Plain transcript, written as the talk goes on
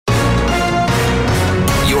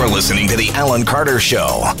listening to The Alan Carter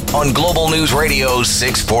Show on Global News Radio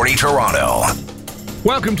 640 Toronto.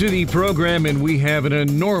 Welcome to the program, and we have an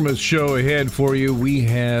enormous show ahead for you. We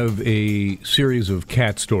have a series of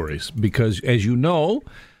cat stories because, as you know,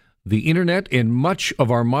 the internet and much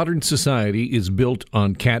of our modern society is built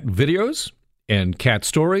on cat videos and cat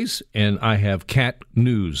stories, and I have cat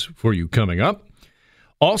news for you coming up.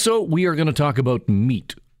 Also, we are going to talk about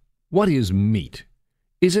meat. What is meat?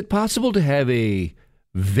 Is it possible to have a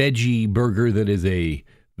veggie burger that is a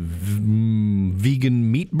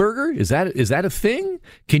vegan meat burger? Is that a thing?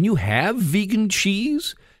 Can you have vegan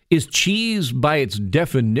cheese? Is cheese, by its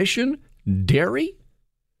definition, dairy?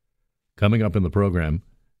 Coming up in the program,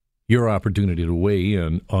 your opportunity to weigh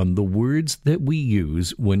in on the words that we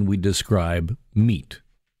use when we describe meat.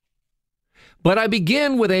 But I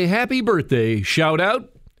begin with a happy birthday shout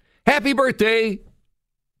out. Happy birthday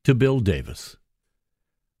to Bill Davis.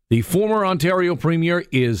 The former Ontario Premier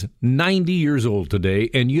is 90 years old today,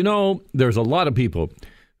 and you know, there's a lot of people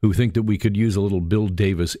who think that we could use a little Bill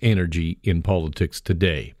Davis energy in politics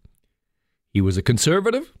today. He was a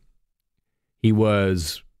conservative. He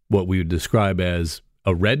was what we would describe as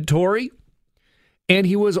a red Tory, and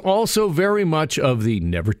he was also very much of the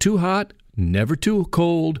never too hot, never too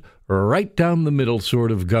cold, right down the middle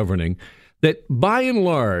sort of governing that, by and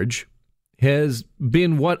large, has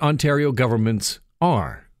been what Ontario governments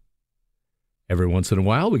are. Every once in a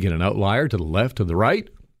while, we get an outlier to the left or the right.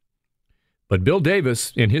 But Bill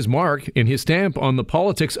Davis and his mark and his stamp on the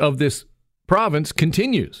politics of this province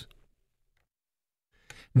continues.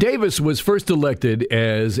 Davis was first elected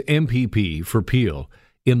as MPP for Peel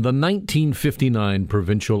in the 1959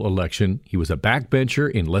 provincial election. He was a backbencher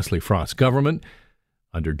in Leslie Frost's government.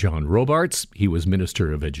 Under John Robarts, he was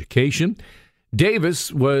Minister of Education.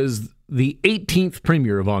 Davis was the 18th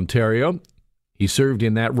Premier of Ontario. He served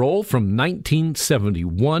in that role from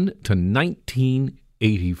 1971 to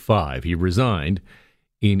 1985. He resigned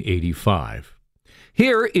in 85.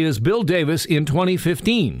 Here is Bill Davis in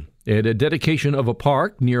 2015 at a dedication of a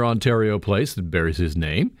park near Ontario Place that bears his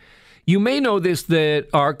name. You may know this, that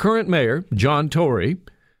our current mayor, John Tory,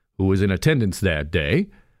 who was in attendance that day,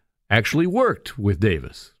 actually worked with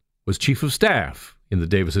Davis, was chief of staff in the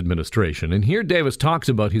Davis administration. And here Davis talks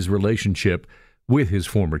about his relationship with his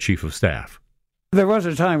former chief of staff. There was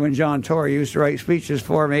a time when John Tory used to write speeches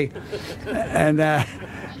for me, and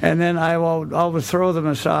then I will always throw them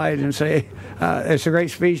aside and say, it's a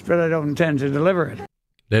great speech, but I don't intend to deliver it.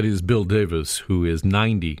 That is Bill Davis, who is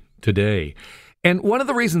 90 today. And one of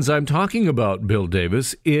the reasons I'm talking about Bill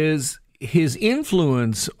Davis is his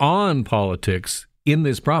influence on politics in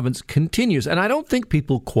this province continues, and I don't think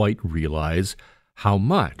people quite realize how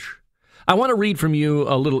much. I want to read from you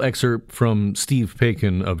a little excerpt from Steve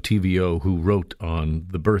Paikin of TVO, who wrote on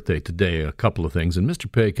the birthday today a couple of things. And Mr.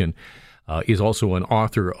 Paikin is also an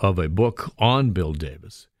author of a book on Bill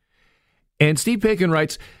Davis. And Steve Paikin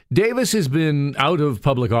writes, Davis has been out of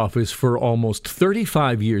public office for almost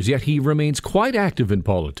 35 years, yet he remains quite active in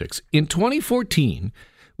politics. In 2014,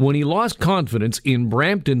 when he lost confidence in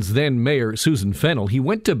Brampton's then mayor, Susan Fennell, he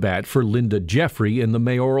went to bat for Linda Jeffrey in the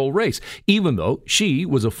mayoral race, even though she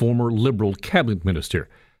was a former Liberal cabinet minister.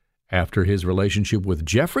 After his relationship with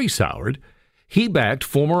Jeffrey soured, he backed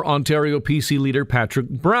former Ontario PC leader Patrick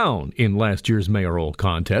Brown in last year's mayoral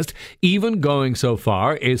contest, even going so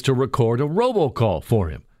far as to record a robocall for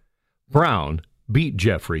him. Brown beat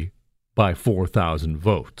Jeffrey by 4,000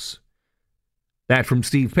 votes. That from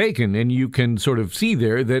Steve Paikin, and you can sort of see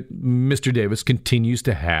there that Mr. Davis continues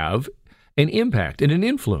to have an impact and an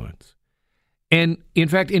influence. And in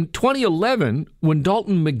fact, in 2011, when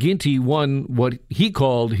Dalton McGuinty won what he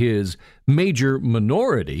called his major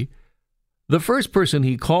minority, the first person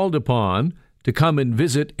he called upon to come and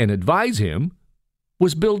visit and advise him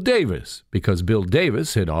was Bill Davis, because Bill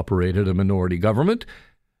Davis had operated a minority government,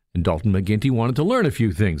 and Dalton McGuinty wanted to learn a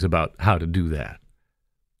few things about how to do that.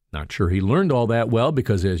 Not sure he learned all that well,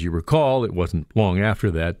 because as you recall, it wasn't long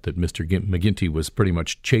after that Mr. McGuinty was pretty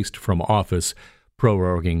much chased from office,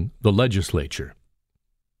 proroguing the legislature.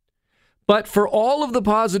 But for all of the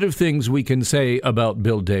positive things we can say about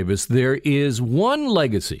Bill Davis, there is one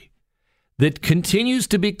legacy that continues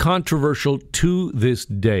to be controversial to this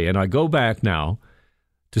day. And I go back now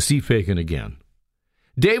to Steve Paikin again.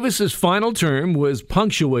 Davis's final term was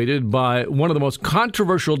punctuated by one of the most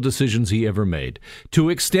controversial decisions he ever made: to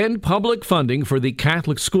extend public funding for the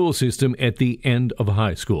Catholic school system at the end of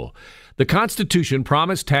high school. The Constitution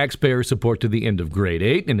promised taxpayer support to the end of grade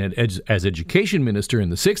 8, and as education minister in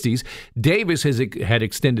the 60s, Davis had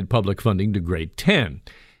extended public funding to grade 10.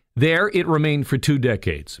 There, it remained for 2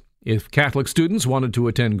 decades. If Catholic students wanted to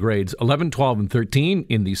attend grades 11, 12, and 13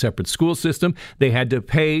 in the separate school system, they had to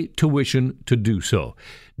pay tuition to do so.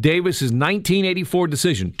 Davis's 1984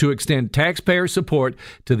 decision to extend taxpayer support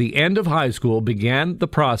to the end of high school began the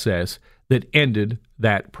process that ended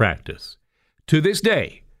that practice. To this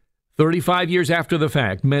day, 35 years after the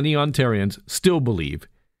fact, many Ontarians still believe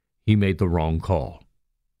he made the wrong call.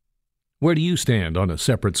 Where do you stand on a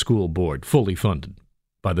separate school board fully funded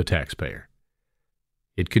by the taxpayer?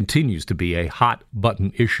 It continues to be a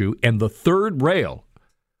hot-button issue and the third rail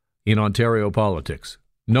in Ontario politics.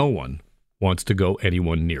 No one wants to go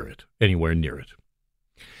anywhere near it.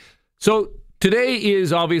 So today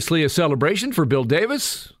is obviously a celebration for Bill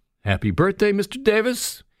Davis. Happy birthday, Mr.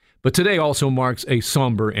 Davis. But today also marks a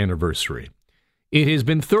somber anniversary. It has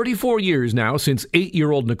been 34 years now since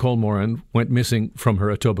 8-year-old Nicole Morin went missing from her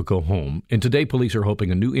Etobicoke home, and today police are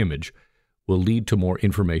hoping a new image will lead to more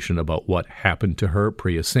information about what happened to her.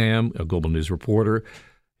 Priya Sam, a Global News reporter,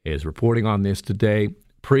 is reporting on this today.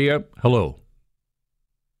 Priya, hello.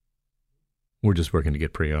 We're just working to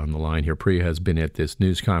get Priya on the line here. Priya has been at this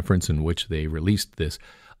news conference in which they released this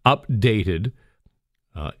updated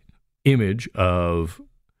image of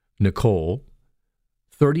Nicole.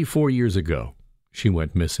 34 years ago, she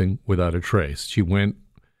went missing without a trace. She went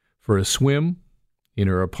for a swim in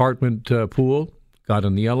her apartment pool, got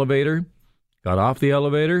in the elevator, got off the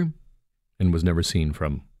elevator, and was never seen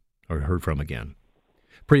from or heard from again.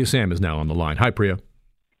 Priya Sam is now on the line. Hi, Priya.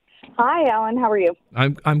 Hi, Alan. How are you?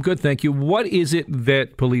 I'm good, thank you. What is it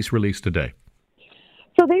that police released today?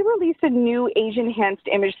 So they released a new age-enhanced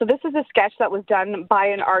image. So this is a sketch that was done by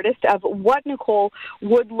an artist of what Nicole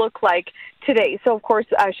would look like today. So, of course,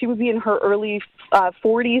 she would be in her early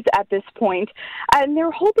 40s at this point. And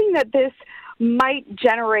they're hoping that this might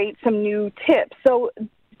generate some new tips. So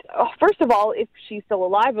first of all, if she's still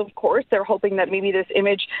alive, of course, they're hoping that maybe this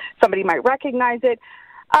image, somebody might recognize it.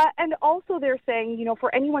 And also they're saying, you know,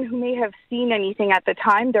 for anyone who may have seen anything at the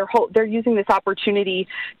time, they're using this opportunity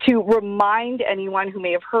to remind anyone who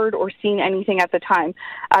may have heard or seen anything at the time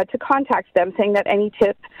to contact them, saying that any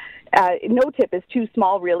tip, no tip is too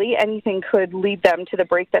small, really. Anything could lead them to the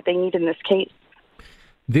break that they need in this case.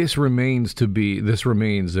 This remains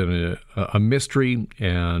a mystery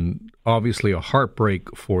and obviously a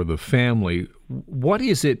heartbreak for the family. What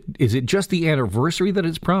is it? Is it just the anniversary that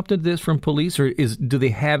has prompted this from police, or do they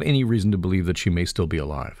have any reason to believe that she may still be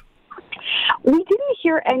alive? We didn't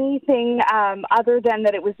hear anything other than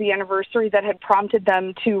that it was the anniversary that had prompted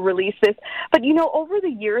them to release this. But, you know, over the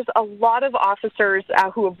years, a lot of officers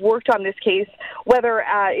who have worked on this case, whether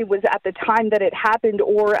it was at the time that it happened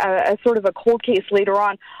or a sort of a cold case later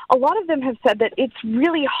on, a lot of them have said that it's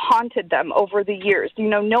really haunted them over the years. You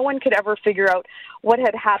know, no one could ever figure out what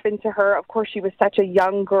had happened to her. Of course, she was such a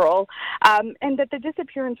young girl, and that the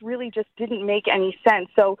disappearance really just didn't make any sense.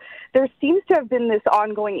 So there seems to have been this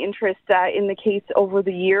ongoing interest in the case over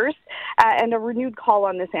the years, and a renewed call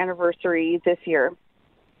on this anniversary this year.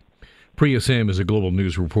 Priya Sam is a Global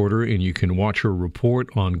News reporter, and you can watch her report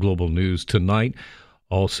on Global News tonight.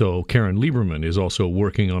 Also, Karen Lieberman is also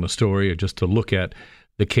working on a story just to look at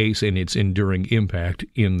the case and its enduring impact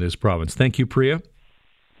in this province. Thank you, Priya.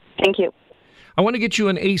 Thank you. I want to get you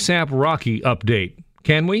an A$AP Rocky update.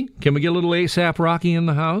 Can we? Can we get a little A$AP Rocky in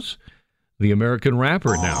the house? The American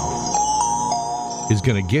rapper now is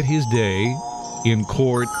going to get his day in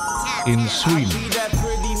court in Sweden.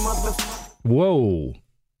 Whoa.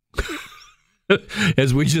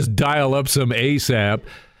 As we just dial up some A$AP.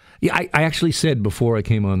 Yeah, I actually said before I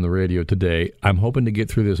came on the radio today, I'm hoping to get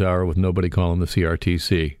through this hour with nobody calling the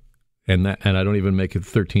CRTC. And I don't even make it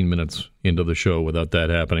 13 minutes into the show without that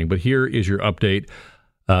happening. But here is your update.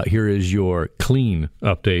 Here is your clean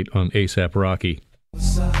update on A$AP Rocky.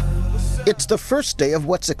 It's the first day of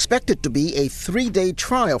what's expected to be a 3-day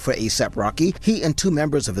trial for A$AP Rocky. He and 2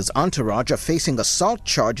 members of his entourage are facing assault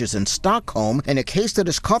charges in Stockholm in a case that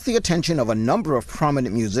has caught the attention of a number of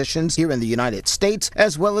prominent musicians here in the United States,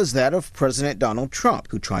 as well as that of President Donald Trump,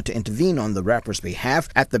 who tried to intervene on the rapper's behalf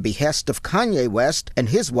at the behest of Kanye West and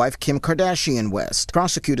his wife Kim Kardashian West.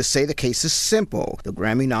 Prosecutors say the case is simple. The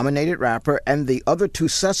Grammy-nominated rapper and the other 2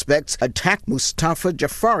 suspects attacked Mustafa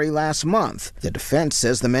Jafari last month. The defense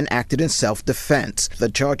says the men acted in self-defense. The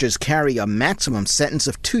charges carry a maximum sentence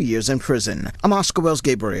of 2 years in prison. I'm Oscar Wells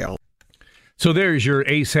Gabriel. So there's your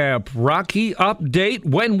A$AP Rocky update.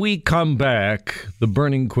 When we come back, the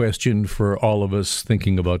burning question for all of us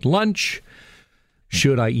thinking about lunch: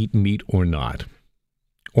 should I eat meat or not?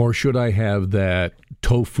 Or should I have that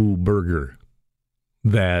tofu burger,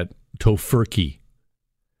 that tofurkey?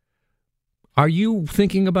 Are you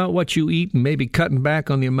thinking about what you eat and maybe cutting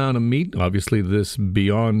back on the amount of meat? Obviously, this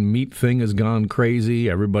Beyond Meat thing has gone crazy.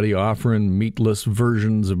 Everybody offering meatless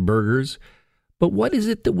versions of burgers. But what is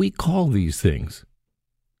it that we call these things?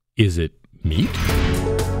 Is it meat?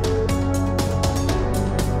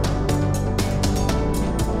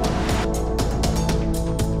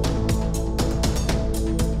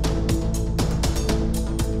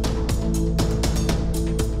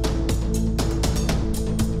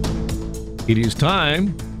 It is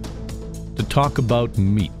time to talk about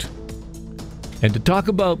meat. And to talk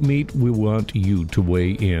about meat, we want you to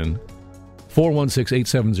weigh in.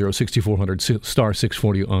 416-870-6400, star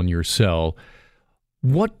 640 on your cell.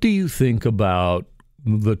 What do you think about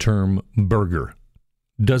the term burger?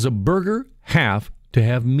 Does a burger have to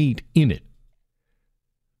have meat in it?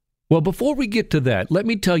 Well, before we get to that, let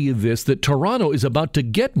me tell you this, that Toronto is about to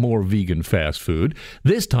get more vegan fast food,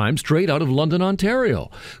 this time straight out of London, Ontario.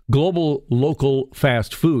 Global Local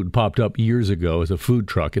Fast Food popped up years ago as a food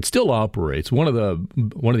truck. It still operates. One of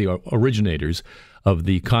the originators of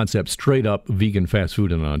the concept straight up vegan fast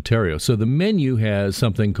food in Ontario. So the menu has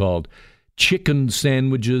something called chicken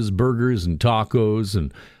sandwiches, burgers, and tacos,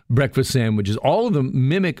 and breakfast sandwiches. All of them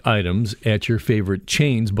mimic items at your favorite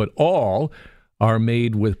chains, but all are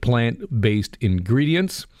made with plant-based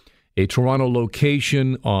ingredients. A Toronto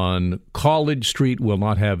location on College Street will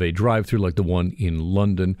not have a drive-thru like the one in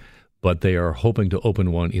London, but they are hoping to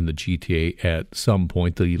open one in the GTA at some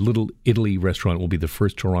point. The Little Italy restaurant will be the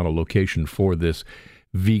first Toronto location for this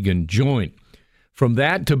vegan joint. From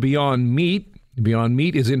that to Beyond Meat. Beyond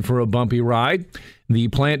Meat is in for a bumpy ride. The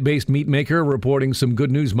plant-based meat maker reporting some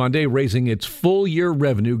good news Monday, raising its full-year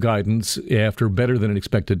revenue guidance after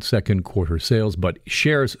better-than-expected second-quarter sales, but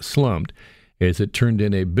shares slumped as it turned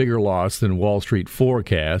in a bigger loss than Wall Street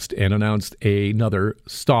forecast and announced another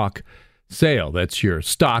stock sale. That's your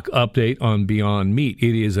stock update on Beyond Meat.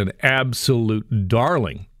 It is an absolute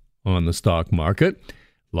darling on the stock market.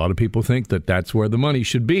 A lot of people think that that's where the money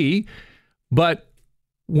should be, but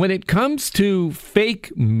when it comes to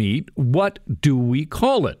fake meat, what do we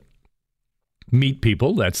call it? Meat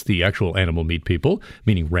people, that's the actual animal meat people,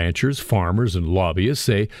 meaning ranchers, farmers, and lobbyists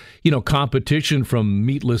say, competition from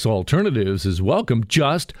meatless alternatives is welcome,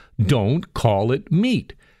 just don't call it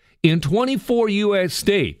meat. In 24 U.S.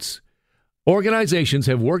 states, organizations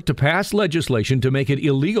have worked to pass legislation to make it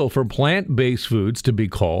illegal for plant-based foods to be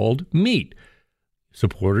called meat.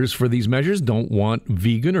 Supporters for these measures don't want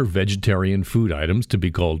vegan or vegetarian food items to be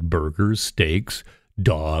called burgers, steaks,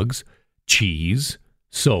 dogs, cheese,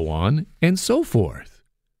 so on and so forth.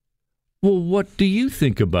 Well, what do you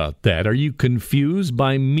think about that? Are you confused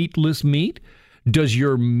by meatless meat? Does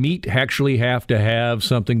your meat actually have to have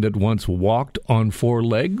something that once walked on four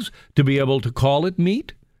legs to be able to call it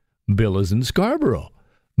meat? Bill is in Scarborough.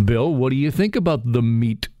 Bill, what do you think about the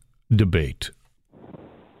meat debate?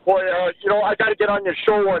 Boy, I got to get on your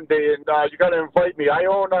show one day, and you got to invite me. My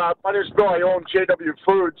name is Bill. I own JW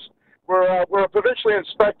Foods. We're a provincially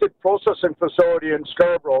inspected processing facility in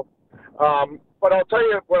Scarborough. But I'll tell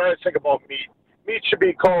you what I think about meat. Meat should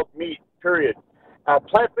be called meat, period.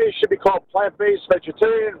 Plant-based should be called plant-based,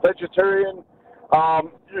 vegetarian. You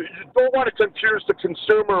don't want to confuse the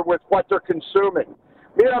consumer with what they're consuming.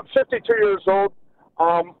 Me, I'm 52 years old.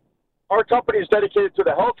 Our company is dedicated to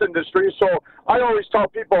the health industry, so I always tell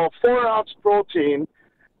people a 4-ounce protein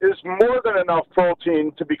is more than enough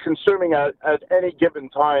protein to be consuming at any given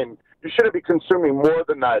time. You shouldn't be consuming more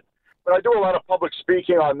than that. But I do a lot of public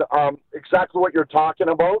speaking on exactly what you're talking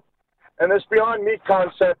about. And this Beyond Meat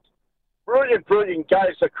concept, brilliant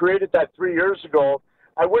guys that created that 3 years ago.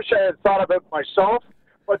 I wish I had thought of it myself,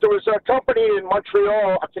 but there was a company in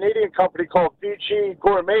Montreal, a Canadian company called VG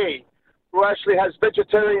Gourmet, who actually has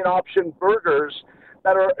vegetarian option burgers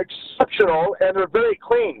that are exceptional, and they're very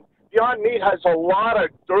clean. Beyond Meat has a lot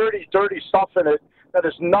of dirty stuff in it that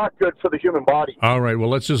is not good for the human body. All right, well,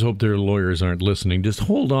 let's just hope their lawyers aren't listening. Just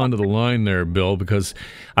hold on to the line there, Bill, because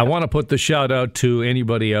I want to put the shout out to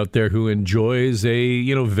anybody out there who enjoys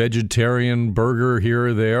a, vegetarian burger here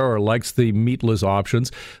or there or likes the meatless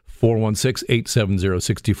options.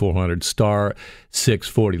 416-870-6400, star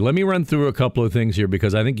 640. Let me run through a couple of things here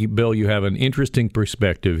because I think, Bill, you have an interesting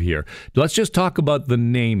perspective here. Let's just talk about the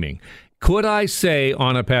naming. Could I say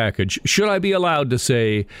on a package, should I be allowed to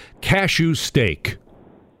say cashew steak?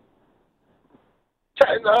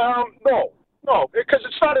 No, because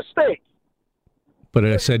it's not a steak. But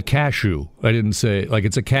I said cashew. I didn't say,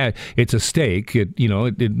 it's a steak.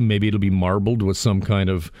 Maybe it'll be marbled with some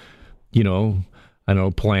kind of, I don't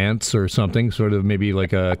know, plants or something, sort of maybe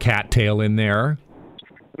like a cattail in there.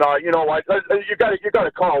 No, you know what? You got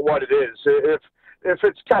to call it what it is. if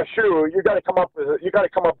it's cashew, you got to come up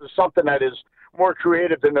with something that is more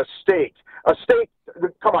creative than a steak. A steak,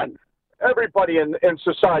 come on, everybody in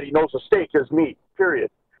society knows a steak is meat.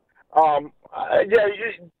 Period.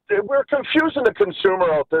 We're confusing the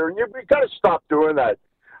consumer out there, and we got to stop doing that.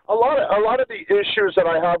 A lot of the issues that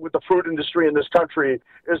I have with the food industry in this country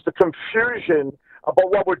is the confusion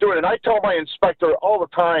about what we're doing. And I tell my inspector all the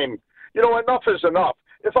time, enough is enough.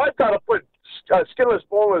 If I've got to put skinless,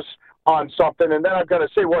 boneless on something, and then I've got to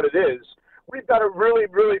say what it is, we've got to really,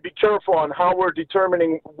 really be careful on how we're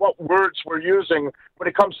determining what words we're using when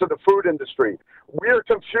it comes to the food industry. We're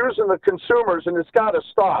confusing the consumers, and it's got to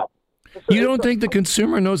stop. You don't think the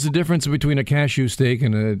consumer knows the difference between a cashew steak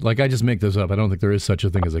and I just make this up. I don't think there is such a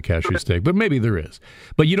thing as a cashew steak, but maybe there is.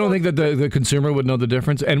 But you don't think that the consumer would know the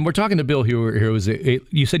difference? And we're talking to Bill here.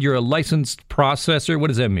 You said you're a licensed processor. What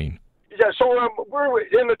does that mean? Yeah, so we're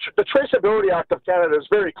in the Traceability Act of Canada is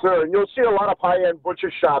very clear, and you'll see a lot of high-end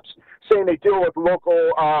butcher shops saying they deal with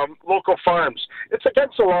local farms. It's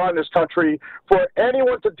against the law in this country for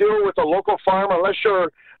anyone to deal with a local farm unless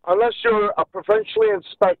you're a provincially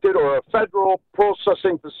inspected or a federal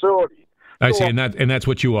processing facility. I see, and that's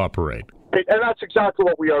what you operate. And that's exactly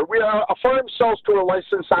what we are. A farm sells to a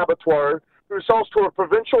licensed abattoir who sells to a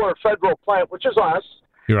provincial or federal plant, which is us.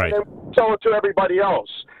 You're right. And then sell it to everybody else.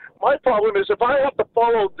 My problem is if I have to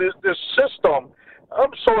follow this system,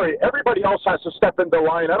 I'm sorry, everybody else has to step into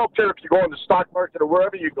line. I don't care if you go in the stock market or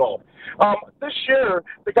wherever you go. This year,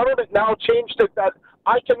 the government now changed it that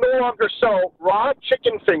I can no longer sell raw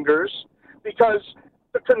chicken fingers because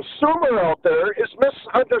the consumer out there is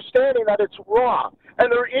misunderstanding that it's raw,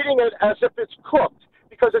 and they're eating it as if it's cooked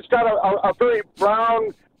because it's got a very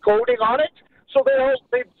brown coating on it. So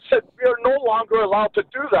they said we are no longer allowed to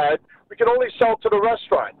do that. We can only sell to the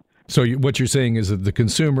restaurant. So what you're saying is that the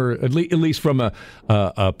consumer, at least from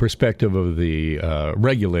a perspective of the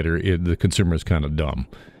regulator, the consumer is kind of dumb.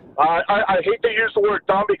 I hate to use the word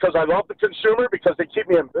dumb because I love the consumer because they keep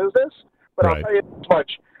me in business. But Right. I'll tell you this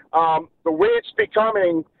much: the way it's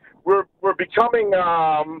becoming, we're becoming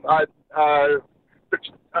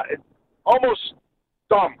almost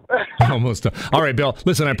dumb. Almost. All right, Bill.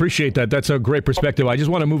 Listen, I appreciate that. That's a great perspective. I just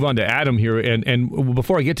want to move on to Adam here. And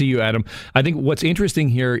before I get to you, Adam, I think what's interesting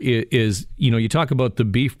here is you talk about the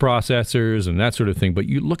beef processors and that sort of thing, but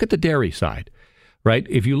you look at the dairy side, right?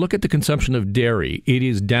 If you look at the consumption of dairy, it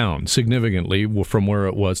is down significantly from where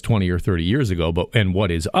it was 20 or 30 years ago. And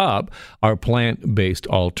what is up are plant-based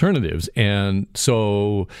alternatives. And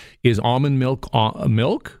so is almond milk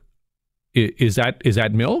milk? Is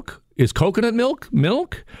that milk? Is coconut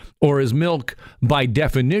milk? Or is milk, by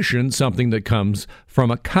definition, something that comes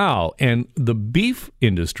from a cow? And the beef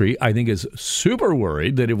industry, I think, is super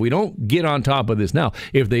worried that if we don't get on top of this now,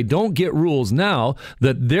 if they don't get rules now,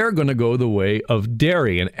 that they're going to go the way of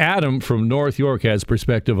dairy. And Adam from North York has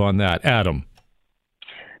perspective on that. Adam.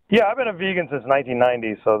 Yeah, I've been a vegan since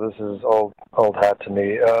 1990, so this is old hat to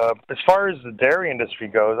me. As far as the dairy industry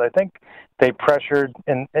goes, I think they pressured,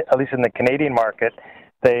 at least in the Canadian market,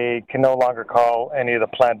 they can no longer call any of the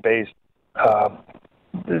plant-based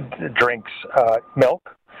drinks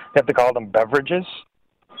milk. They have to call them beverages,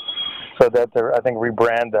 so that they're, I think,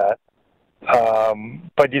 rebrand that.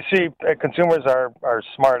 But you see, consumers are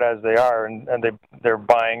smart as they are, and they're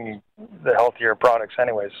buying the healthier products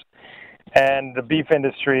anyways. And the beef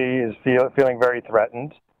industry is feeling very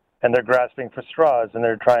threatened, and they're grasping for straws, and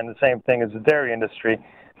they're trying the same thing as the dairy industry.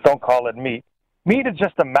 Don't call it meat. Meat is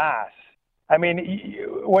just a mass. I mean,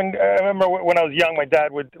 I remember when I was young, my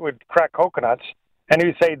dad would crack coconuts, and he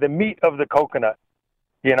would say the meat of the coconut.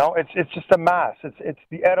 It's just a mass. It's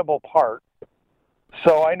the edible part.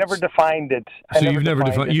 So I never defined it.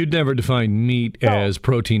 You'd never defined meat as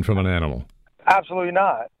protein from an animal. Absolutely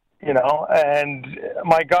not. And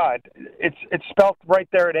my God, it's spelled right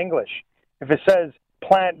there in English. If it says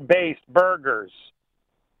plant-based burgers,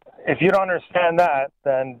 if you don't understand that,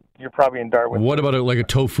 then you're probably in Darwin. What about like a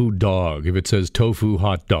tofu dog? If it says tofu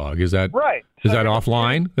hot dog, is that right? Is that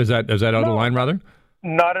offline? Is that out of line rather?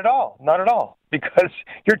 Not at all. Not at all. Because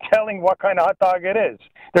you're telling what kind of hot dog it is.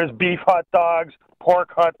 There's beef hot dogs,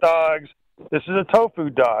 pork hot dogs. This is a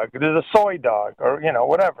tofu dog. There's a soy dog, or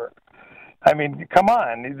whatever. I mean, come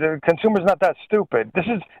on. The consumer's not that stupid. This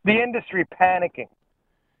is the industry panicking.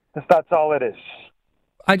 That's all it is.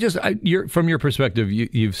 From your perspective,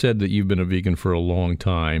 you've said that you've been a vegan for a long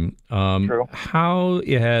time. True. How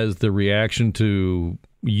has the reaction to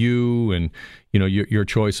you and your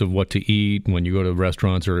choice of what to eat when you go to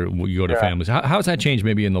restaurants or you go to families? How has that changed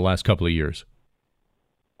maybe in the last couple of years?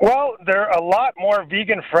 Well, they're a lot more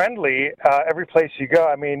vegan-friendly every place you go.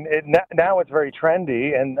 I mean, now it's very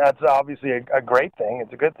trendy, and that's obviously a great thing.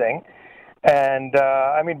 It's a good thing. And,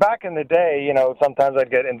 I mean, back in the day, you know, sometimes I'd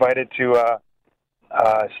get invited to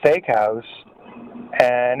a steakhouse,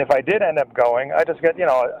 and if I did end up going, I just get, you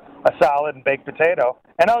know, a salad and baked potato,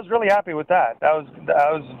 and I was really happy with that. I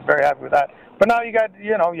was very happy with that. But now you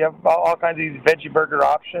have all kinds of these veggie burger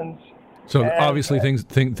options. So obviously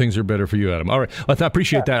things are better for you, Adam. All right, I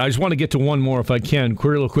appreciate that. I just want to get to one more if I can,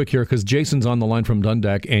 real quick here, because Jason's on the line from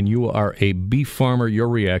Dundack, and you are a beef farmer. Your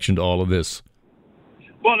reaction to all of this?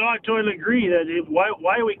 Well, no, I totally agree.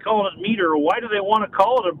 Why are we calling it meat, or why do they want to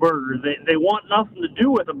call it a burger? They want nothing to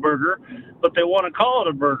do with a burger, but they want to call it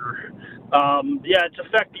a burger. Yeah, it's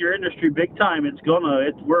affecting your industry big time.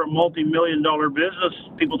 We're a multi-million-dollar business.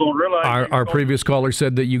 People don't realize. Our previous caller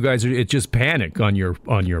said that you guys it's just panic on your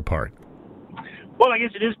part. Well, I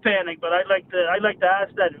guess it is panic, but I'd like to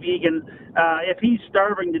ask that vegan if he's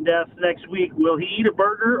starving to death next week, will he eat a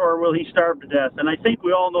burger or will he starve to death? And I think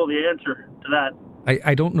we all know the answer to that.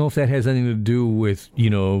 I don't know if that has anything to do with,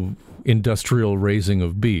 you know, industrial raising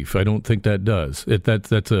of beef. I don't think that does.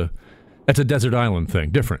 That's a desert island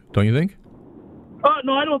thing. Different, don't you think?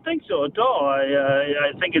 No, I don't think so at all.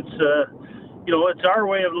 I think it's it's our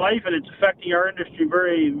way of life, and it's affecting our industry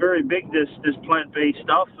very, very big. This plant-based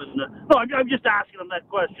stuff, and no, I'm just asking them that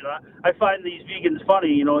question. I find these vegans funny.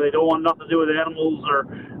 You know, they don't want nothing to do with animals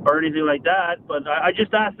or anything like that. But I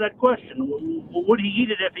just asked that question: would he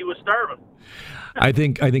eat it if he was starving? I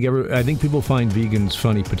think people find vegans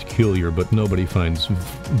funny, peculiar, but nobody finds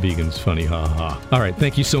vegans funny. Ha ha. All right,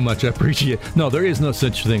 thank you so much. I appreciate it. No, there is no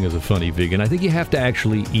such thing as a funny vegan. I think you have to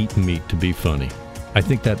actually eat meat to be funny. I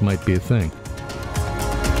think that might be a thing.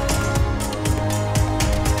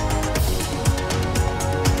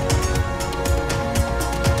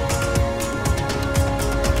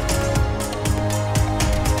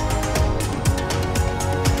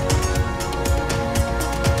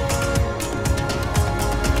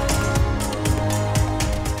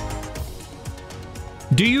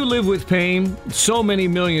 Do you live with pain? So many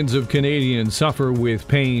millions of Canadians suffer with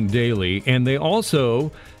pain daily, and they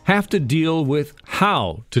also have to deal with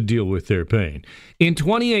how to deal with their pain. In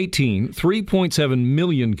 2018, 3.7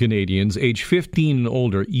 million Canadians aged 15 and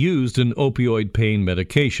older used an opioid pain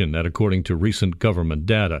medication, that according to recent government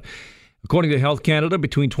data. According to Health Canada,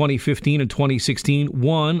 between 2015 and 2016,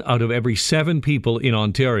 1 out of every 7 people in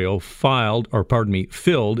Ontario filled an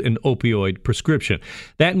opioid prescription.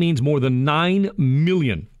 That means more than 9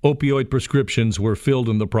 million opioid prescriptions were filled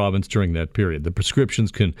in the province during that period. The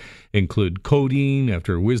prescriptions can include codeine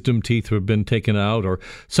after wisdom teeth have been taken out, or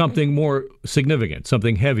something more significant,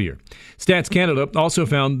 something heavier. Stats Canada also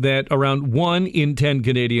found that around 1 in 10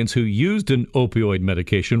 Canadians who used an opioid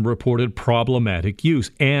medication reported problematic use,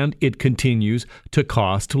 and it continues to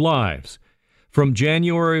cost lives. From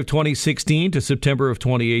January of 2016 to September of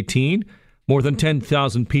 2018, more than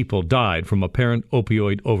 10,000 people died from apparent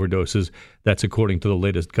opioid overdoses. That's according to the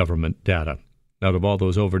latest government data. Out of all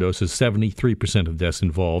those overdoses, 73% of deaths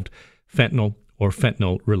involved fentanyl or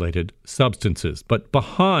fentanyl-related substances. But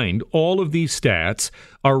behind all of these stats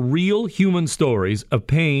are real human stories of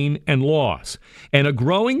pain and loss, and a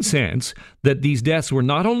growing sense that these deaths were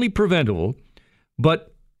not only preventable,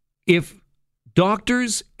 but if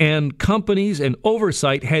doctors and companies and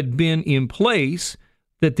oversight had been in place,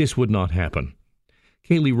 that this would not happen.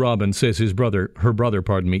 Kaylee Robbins says her brother,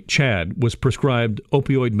 Chad, was prescribed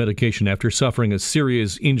opioid medication after suffering a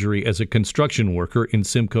serious injury as a construction worker in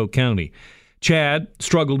Simcoe County. Chad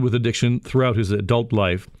struggled with addiction throughout his adult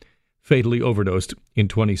life, fatally overdosed in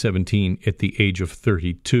 2017 at the age of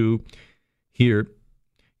 32. Here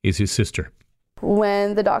is his sister.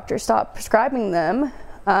 When the doctor stopped prescribing them,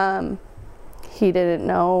 he didn't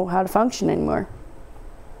know how to function anymore.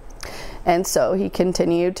 And so he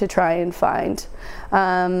continued to try and find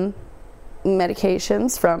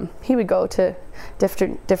medications he would go to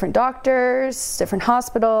different doctors, different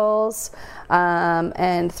hospitals,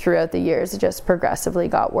 and throughout the years it just progressively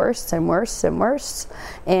got worse and worse and worse.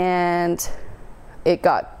 And it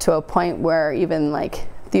got to a point where even like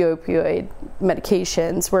the opioid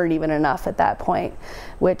medications weren't even enough at that point,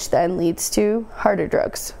 which then leads to harder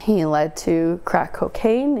drugs. He led to crack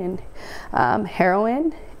cocaine and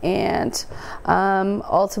heroin. And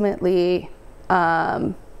ultimately,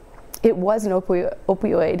 it was an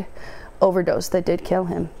opioid overdose that did kill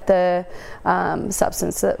him. The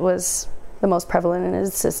substance that was the most prevalent in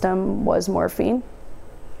his system was morphine,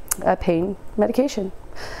 a pain medication.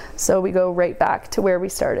 So we go right back to where we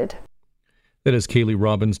started. That is Kaylee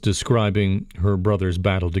Robbins describing her brother's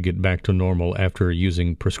battle to get back to normal after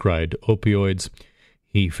using prescribed opioids.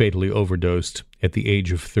 He fatally overdosed at the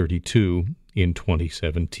age of 32 in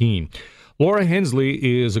 2017. Laura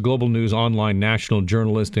Hensley is a Global News Online national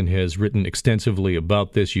journalist and has written extensively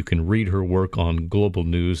about this. You can read her work on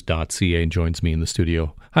globalnews.ca and joins me in the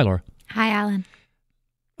studio. Hi, Laura. Hi, Alan.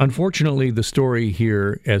 Unfortunately, the story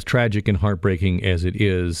here, as tragic and heartbreaking as it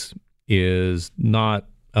is not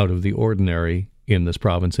out of the ordinary in this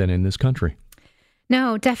province and in this country.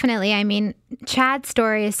 No, definitely. I mean, Chad's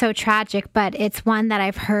story is so tragic, but it's one that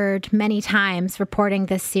I've heard many times reporting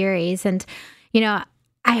this series. And, you know,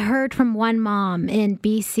 I heard from one mom in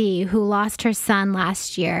BC who lost her son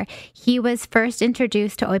last year. He was first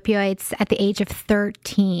introduced to opioids at the age of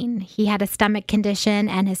 13. He had a stomach condition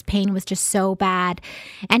and his pain was just so bad.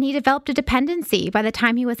 And he developed a dependency by the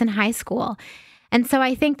time he was in high school. And so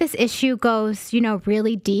I think this issue goes,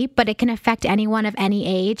 really deep, but it can affect anyone of any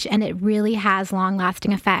age, and it really has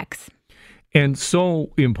long-lasting effects. And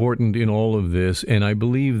so important in all of this, and I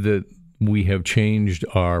believe that we have changed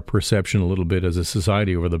our perception a little bit as a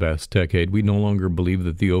society over the past decade. We no longer believe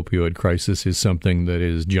that the opioid crisis is something that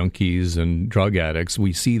is junkies and drug addicts.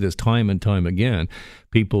 We see this time and time again.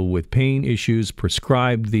 People with pain issues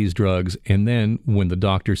prescribed these drugs, and then when the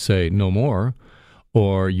doctors say no more,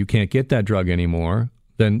 or you can't get that drug anymore,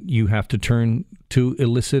 then you have to turn to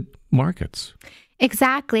illicit markets.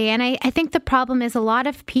 Exactly. And I think the problem is a lot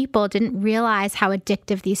of people didn't realize how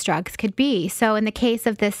addictive these drugs could be. So in the case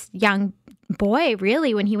of this young boy,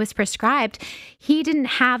 really, when he was prescribed, he didn't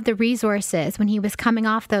have the resources when he was coming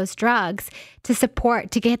off those drugs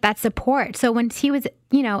to get that support. So when he was,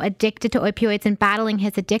 addicted to opioids and battling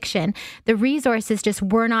his addiction, the resources just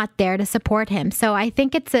were not there to support him. So I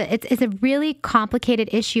think it's a really complicated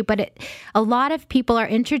issue, but a lot of people are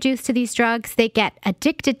introduced to these drugs, they get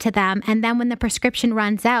addicted to them, and then when the prescription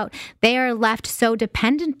runs out, they are left so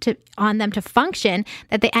dependent on them to function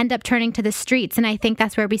that they end up turning to the streets. And I think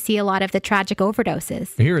that's where we see a lot of the tragic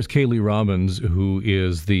overdoses. Here is Kaylee Robbins, who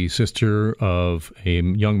is the sister of a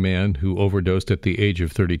young man who overdosed at the age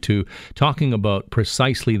of 32, talking about precisely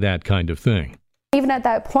that kind of thing. Even at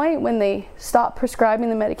that point when they stopped prescribing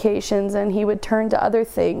the medications and he would turn to other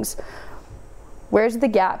things, where's the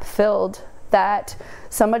gap filled that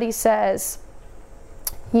somebody says,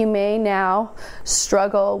 you may now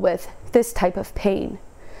struggle with this type of pain,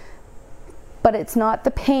 but it's not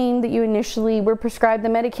the pain that you initially were prescribed the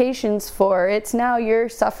medications for. It's now you're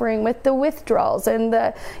suffering with the withdrawals and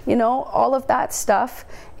the, all of that stuff.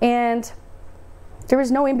 And there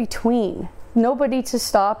was no in between. Nobody to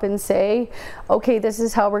stop and say, okay, this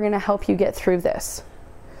is how we're going to help you get through this.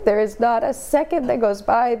 There is not a second that goes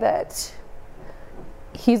by that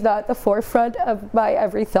he's not at the forefront of my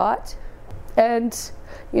every thought. And,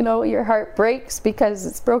 your heart breaks because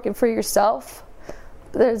it's broken for yourself.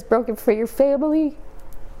 That is broken for your family,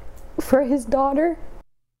 for his daughter.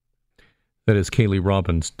 That is Kaylee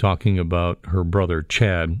Robbins talking about her brother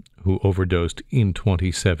Chad, who overdosed in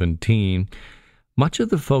 2017. Much of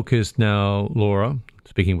the focus now, Laura,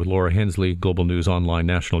 speaking with Laura Hensley, Global News Online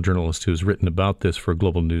national journalist who's written about this for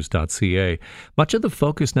globalnews.ca, much of the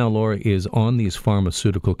focus now, Laura, is on these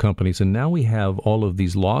pharmaceutical companies, and now we have all of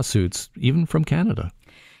these lawsuits, even from Canada.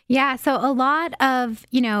 Yeah, so a lot of,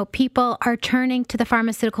 people are turning to the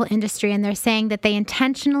pharmaceutical industry and they're saying that they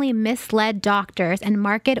intentionally misled doctors and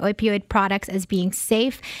market opioid products as being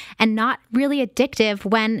safe and not really addictive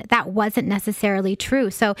when that wasn't necessarily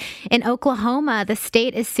true. So in Oklahoma, the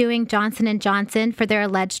state is suing Johnson & Johnson for their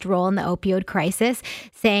alleged role in the opioid crisis,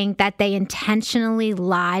 saying that they intentionally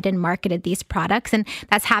lied and marketed these products. And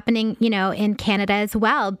that's happening, in Canada as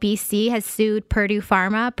well. BC has sued Purdue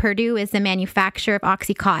Pharma. Purdue is the manufacturer of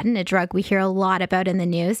OxyContin, a drug we hear a lot about in the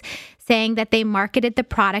news, saying that they marketed the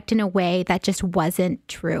product in a way that just wasn't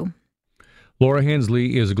true. Laura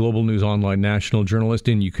Hensley is a Global News Online national journalist,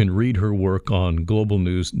 and you can read her work on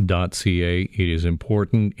globalnews.ca. It is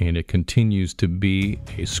important, and it continues to be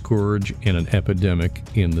a scourge and an epidemic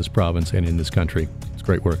in this province and in this country. It's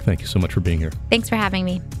great work. Thank you so much for being here. Thanks for having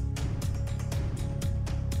me.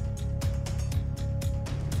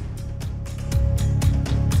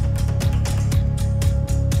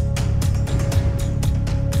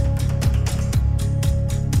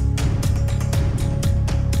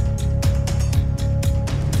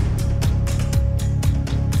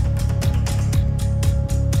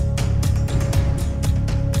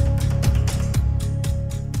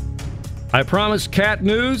 I promised cat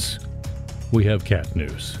news. We have cat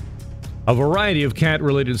news. A variety of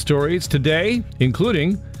cat-related stories today,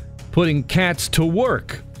 including putting cats to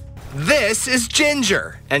work. This is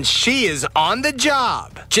Ginger. and she is on the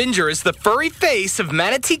job. Ginger is the furry face of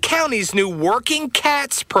Manatee County's new Working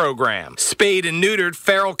Cats program. Spayed and neutered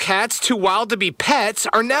feral cats too wild to be pets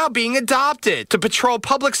are now being adopted to patrol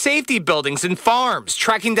public safety buildings and farms,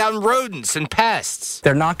 tracking down rodents and pests.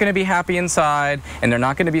 They're not going to be happy inside, and they're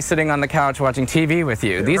not going to be sitting on the couch watching TV with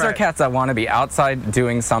you. These are cats that want to be outside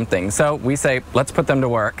doing something. So we say, let's put them to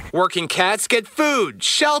work. Working cats get food,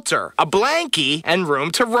 shelter, a blankie, and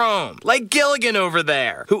room to roam. Like Gilligan over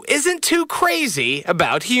there, who isn't too crazy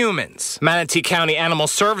about humans. Manatee County Animal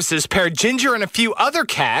Services paired Ginger and a few other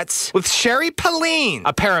cats with Sherry Pauline,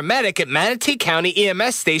 a paramedic at Manatee County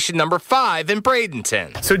EMS Station number 5 in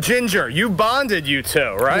Bradenton. So Ginger, you bonded you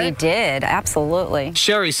two, right? We did, absolutely.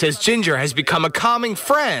 Sherry says Ginger has become a calming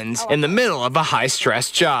friend in the middle of a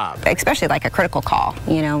high-stress job. Especially like a critical call.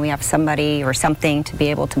 You know, we have somebody or something to be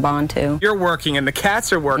able to bond to. You're working and the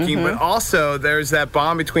cats are working, but also there's that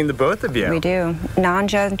bond between the both of you. We do.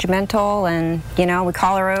 Non-judgmental, and, you know, we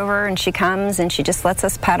call her over and she comes and she just lets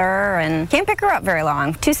us pet her and can't pick her up very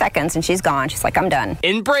long. 2 seconds and she's gone. She's like, I'm done.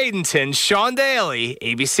 In Bradenton, Sean Daly,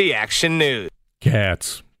 ABC Action News.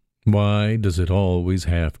 Cats. Why does it always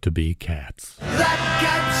have to be cats? That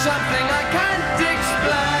cat's something I can't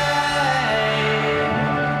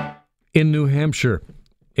explain. In New Hampshire,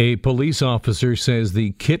 a police officer says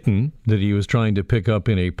the kitten that he was trying to pick up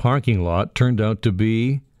in a parking lot turned out to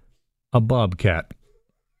be a bobcat,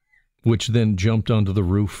 which then jumped onto the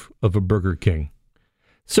roof of a Burger King.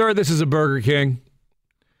 Sir, this is a Burger King.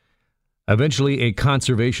 Eventually, a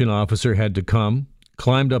conservation officer had to come,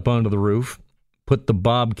 climbed up onto the roof, put the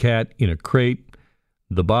bobcat in a crate.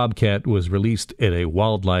 The bobcat was released at a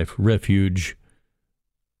wildlife refuge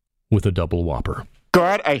with a double whopper.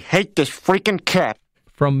 God, I hate this freaking cat.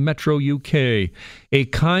 From Metro UK, a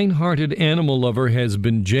kind-hearted animal lover has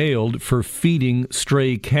been jailed for feeding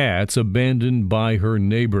stray cats abandoned by her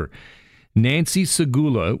neighbor. Nancy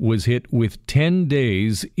Segula was hit with 10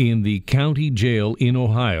 days in the county jail in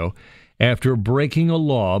Ohio after breaking a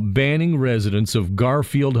law banning residents of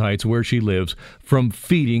Garfield Heights, where she lives, from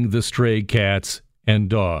feeding the stray cats and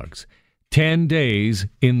dogs. 10 days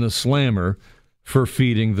in the slammer for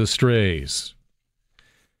feeding the strays.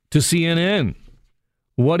 To CNN,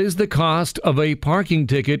 what is the cost of a parking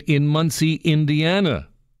ticket in Muncie, Indiana?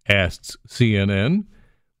 Asks CNN.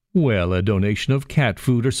 Well, a donation of cat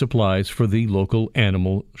food or supplies for the local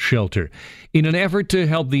animal shelter. In an effort to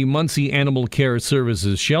help the Muncie Animal Care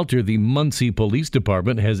Services shelter, the Muncie Police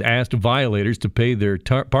Department has asked violators to pay their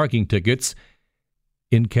parking tickets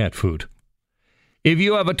in cat food. If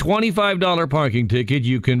you have a $25 parking ticket,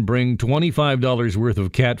 you can bring $25 worth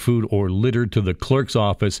of cat food or litter to the clerk's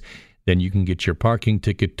office. Then you can get your parking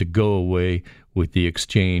ticket to go away with the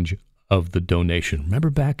exchange of the donation. Remember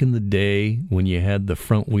back in the day when you had the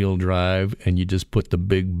front wheel drive and you just put the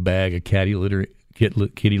big bag of kitty litter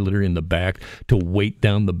in the back to weight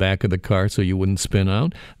down the back of the car so you wouldn't spin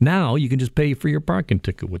out? Now you can just pay for your parking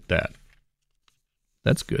ticket with that.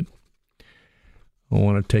 That's good. I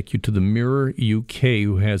want to take you to the Mirror UK,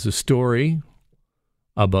 who has a story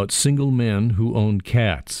about single men who own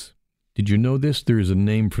cats. Did you know this? There is a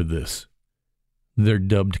name for this. They're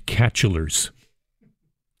dubbed catchulars.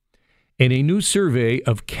 And a new survey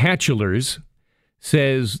of catchulars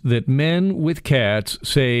says that men with cats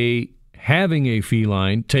say having a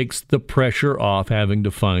feline takes the pressure off having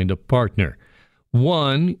to find a partner.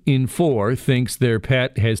 1 in 4 thinks their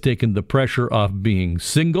pet has taken the pressure off being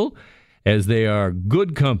single, as they are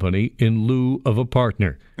good company in lieu of a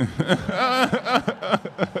partner.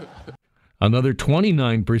 Another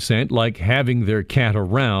 29% like having their cat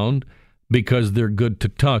around because they're good to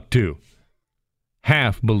talk to.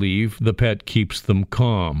 Half believe the pet keeps them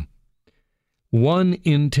calm. 1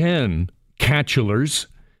 in 10 catchulars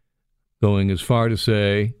going as far to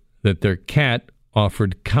say that their cat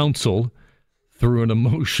offered counsel through an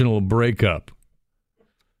emotional breakup.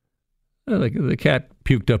 The cat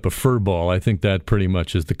puked up a fur ball. I think that pretty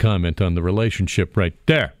much is the comment on the relationship right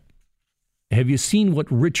there. Have you seen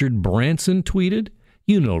what Richard Branson tweeted?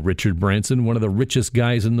 You know Richard Branson, one of the richest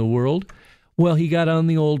guys in the world. Well, he got on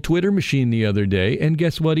the old Twitter machine the other day, and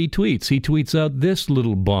guess what he tweets? He tweets out this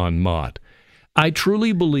little bon mot. I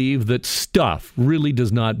truly believe that stuff really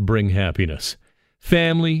does not bring happiness.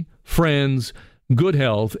 Family, friends, good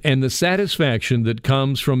health, and the satisfaction that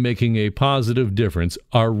comes from making a positive difference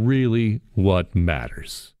are really what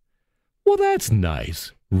matters. Well, that's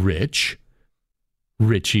nice, Rich.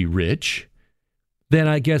 Richie Rich. Then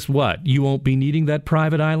I guess what? You won't be needing that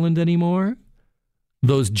private island anymore?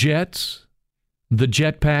 Those jets? The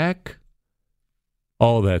jetpack?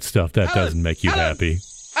 All that stuff, that doesn't make you happy.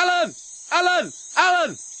 Alan!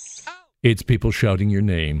 It's people shouting your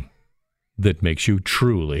name that makes you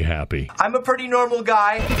truly happy. I'm a pretty normal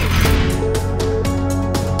guy.